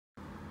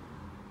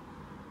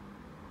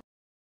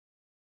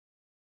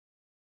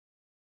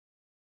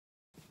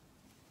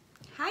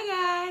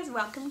Hi guys,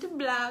 welcome to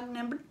vlog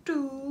number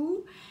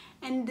 2,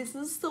 and this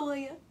is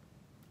Soya,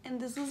 and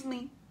this is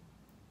me,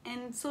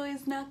 and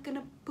Soya's not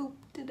gonna poop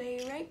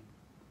today, right?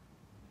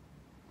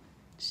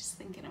 She's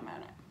thinking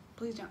about it.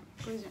 Please don't,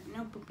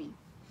 no pooping.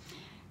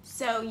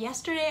 So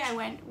yesterday I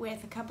went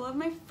with a couple of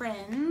my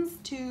friends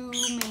to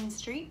Main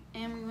Street,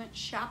 and we went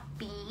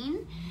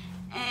shopping,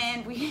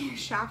 and we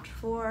shopped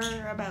for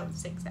about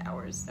 6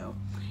 hours, so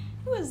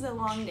it was a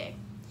long day.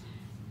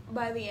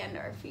 By the end,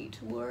 our feet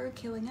were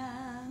killing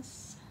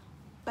us,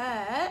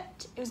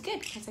 but it was good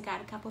because I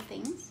got a couple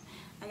things.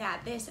 I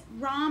got this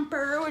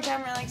romper, which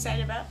I'm really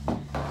excited about,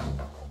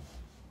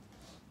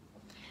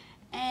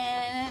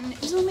 and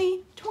it was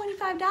only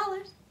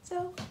 $25,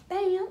 so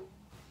bam.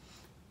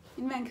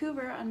 In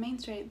Vancouver on Main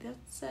Street,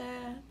 that's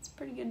a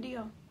pretty good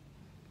deal,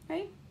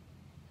 right?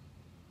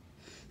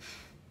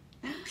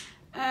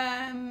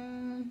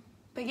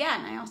 But yeah,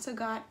 and I also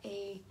got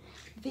a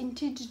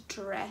vintage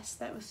dress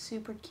that was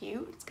super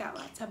cute. It's got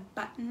lots of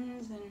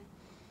buttons and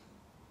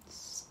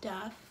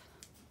stuff.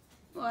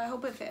 Well, I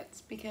hope it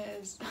fits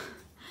because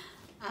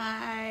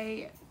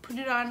I put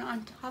it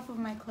on top of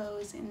my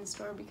clothes in the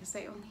store because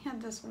they only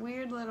had this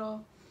weird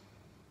little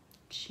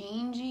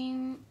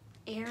changing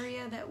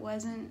area that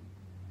wasn't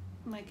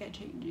like a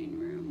changing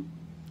room.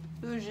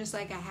 It was just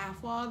like a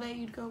half wall that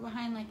you'd go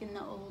behind like in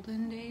the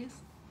olden days.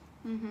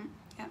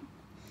 Yeah.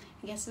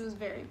 I guess it was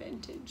very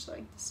vintage,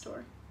 like the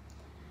store.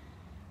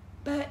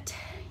 But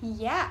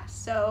yeah,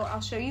 so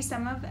I'll show you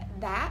some of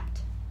that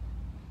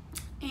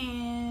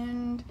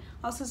and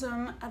also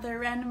some other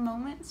random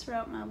moments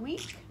throughout my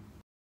week.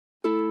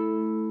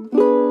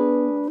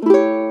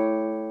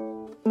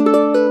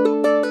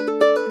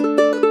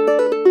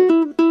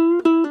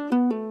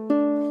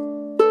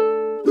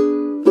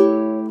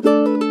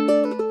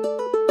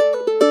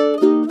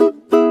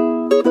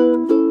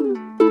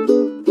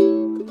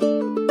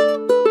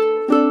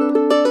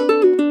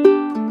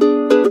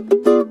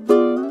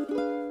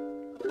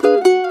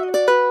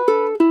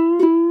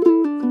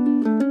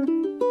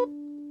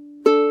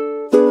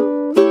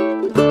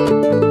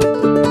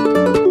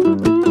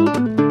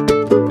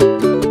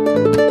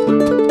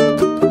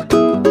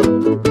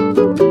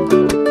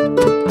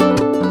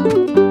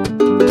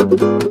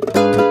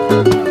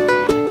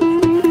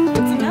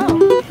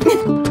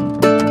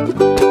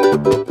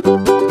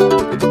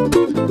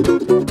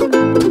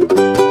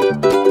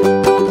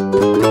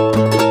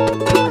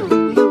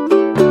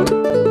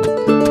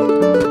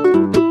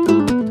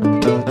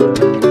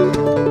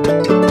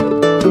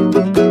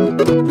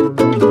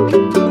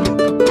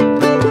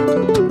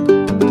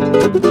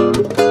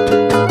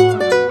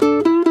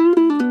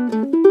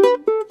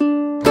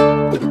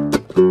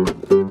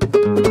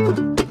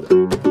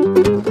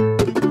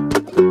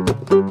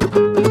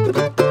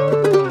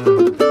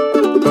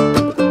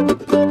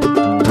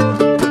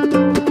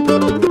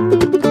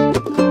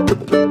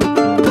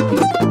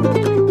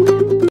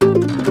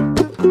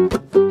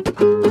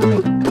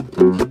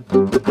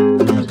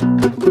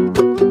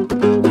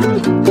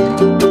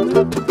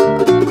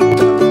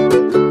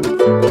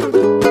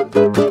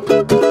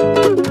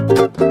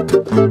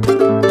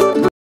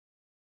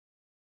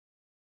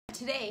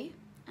 Today,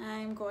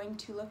 I'm going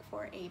to look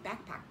for a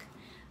backpack,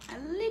 a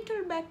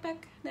little backpack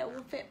that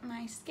will fit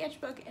my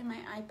sketchbook and my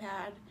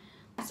iPad.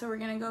 So we're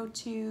gonna go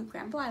to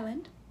Granville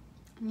Island.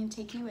 I'm gonna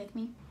take you with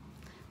me.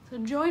 So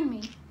join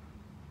me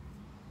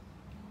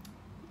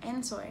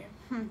and Sawyer.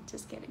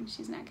 Just kidding,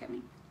 she's not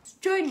coming. So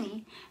join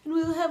me and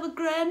we'll have a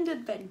grand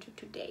adventure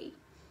today.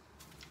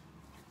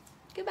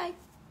 Goodbye.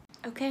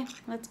 Okay,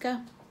 let's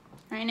go.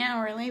 Right now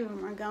we're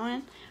leaving. We're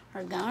gonna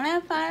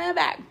find a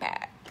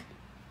backpack.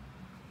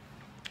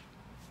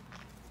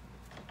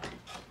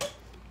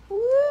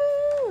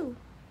 Woo!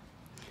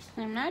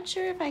 I'm not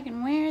sure if I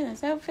can wear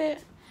this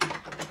outfit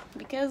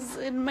because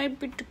it might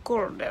be too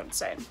cold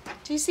outside.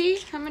 Do you see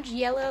how much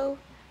yellow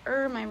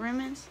my room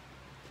is?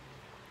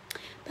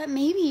 But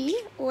maybe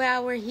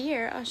while we're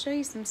here, I'll show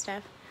you some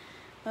stuff.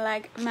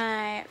 Like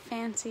my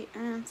fancy,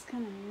 it's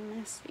kind of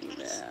messy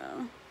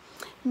though.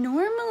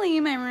 Normally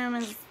my room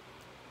is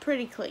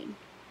pretty clean,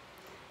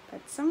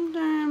 but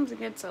sometimes it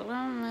gets a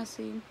little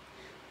messy.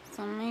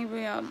 So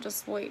maybe I'll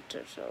just wait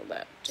to show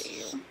that to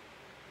you.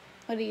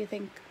 What do you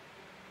think?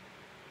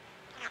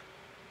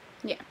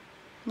 Yeah.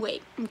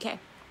 Wait. Okay.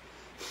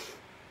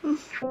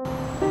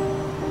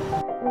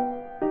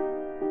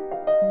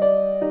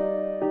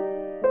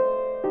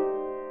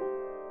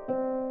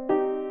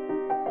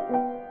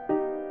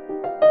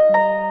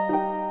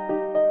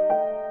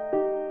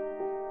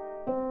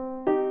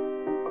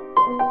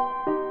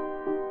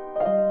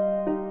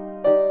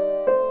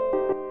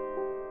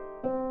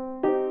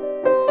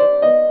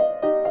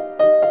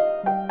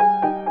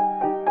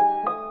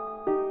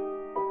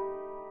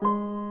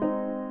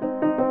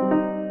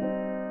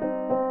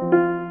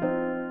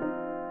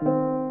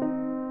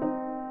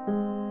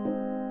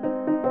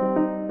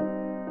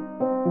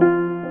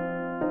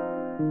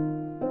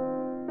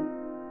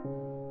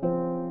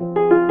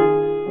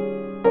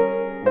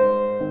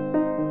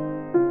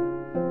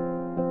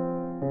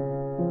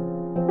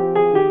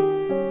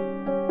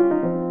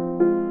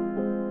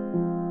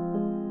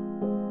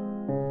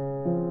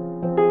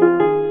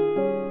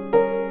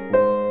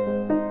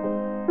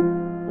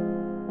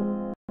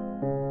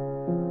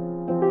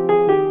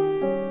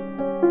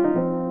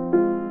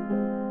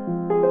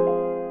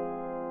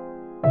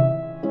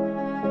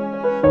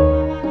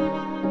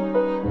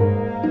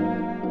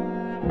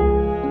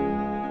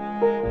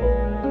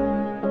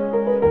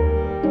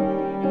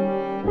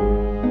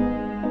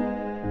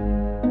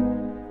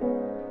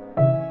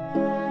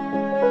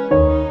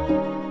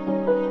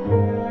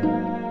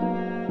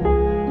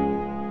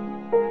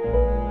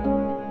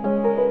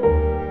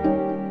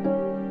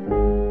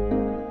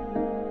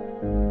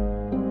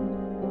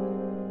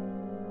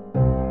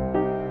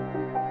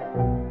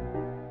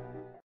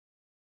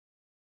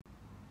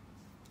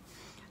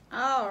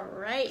 All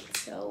right,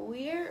 so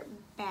we're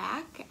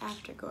back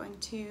after going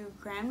to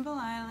Granville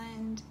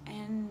Island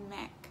and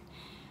Mech.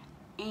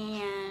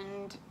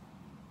 And,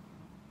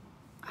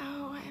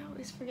 oh, I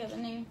always forget the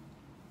name.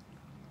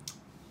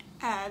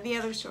 The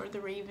other store, the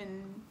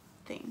Raven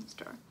thing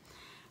store.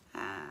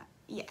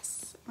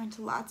 Yes, went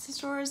to lots of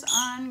stores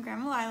on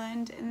Granville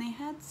Island and they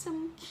had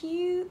some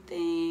cute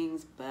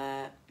things,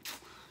 but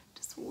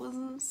just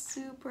wasn't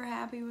super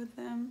happy with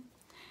them.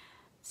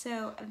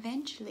 So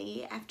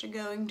eventually, after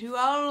going to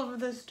all of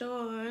the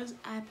stores,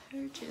 I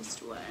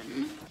purchased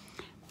one.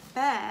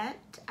 But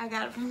I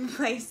got it from a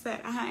place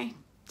that I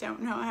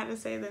don't know how to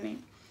say the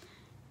name.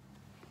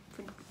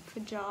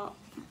 Fajal.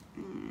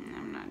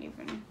 I'm not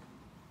even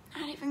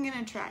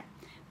gonna try.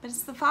 But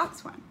it's the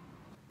fox one.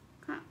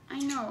 I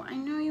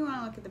know you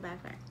want to look at the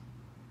backpack.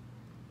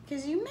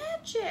 Because you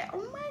match it.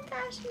 Oh my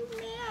gosh, you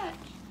match.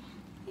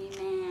 You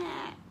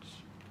match.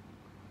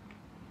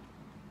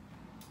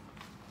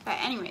 But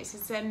anyways,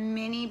 it's a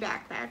mini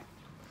backpack.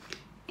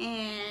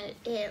 And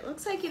it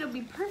looks like it'll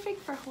be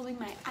perfect for holding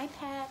my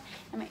iPad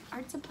and my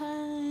art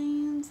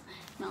supplies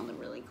and all the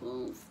really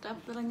cool stuff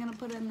that I'm gonna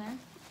put in there.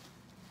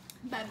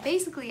 But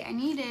basically I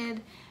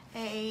needed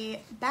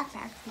a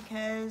backpack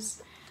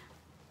because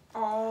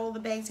all the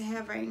bags I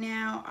have right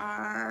now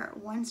are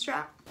one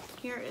strap.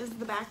 Here is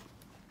the back.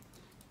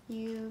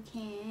 You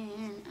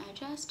can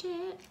adjust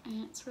it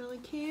and it's really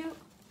cute.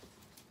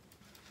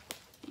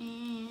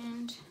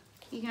 And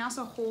you can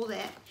also hold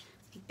it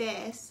like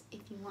this if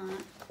you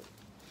want.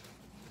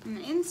 On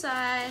the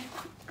inside,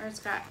 or it's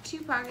got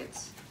two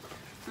pockets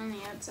on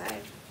the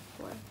outside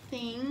for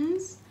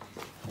things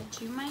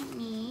that you might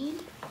need,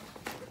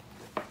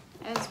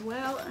 as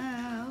well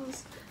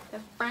as the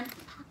front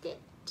pocket.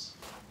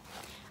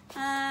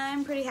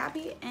 I'm pretty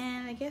happy,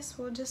 and I guess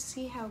we'll just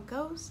see how it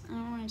goes. I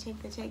don't want to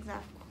take the tags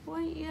off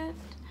quite yet,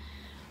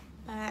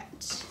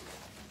 but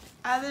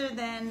other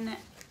than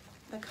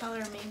the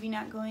color maybe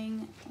not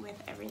going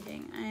with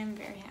everything, I am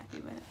very happy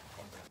with it.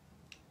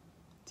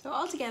 So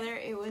altogether,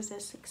 it was a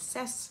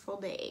successful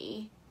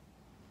day.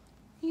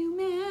 You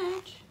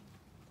match.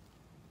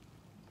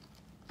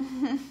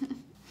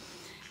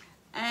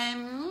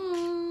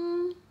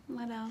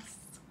 What else?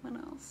 What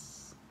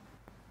else?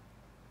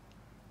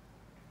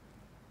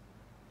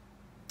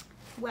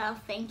 Well,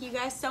 thank you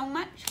guys so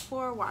much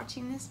for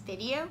watching this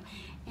video,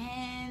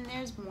 and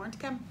there's more to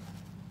come.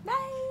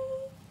 Bye!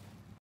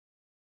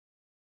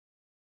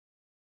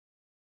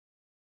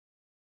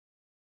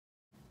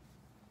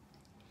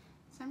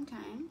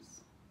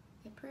 Sometimes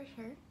I put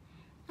her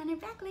on her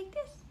back like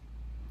this,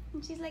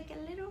 and she's like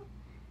a little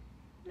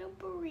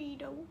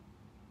burrito.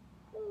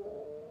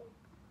 Ooh.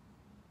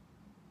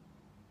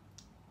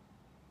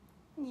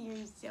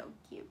 You're so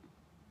cute.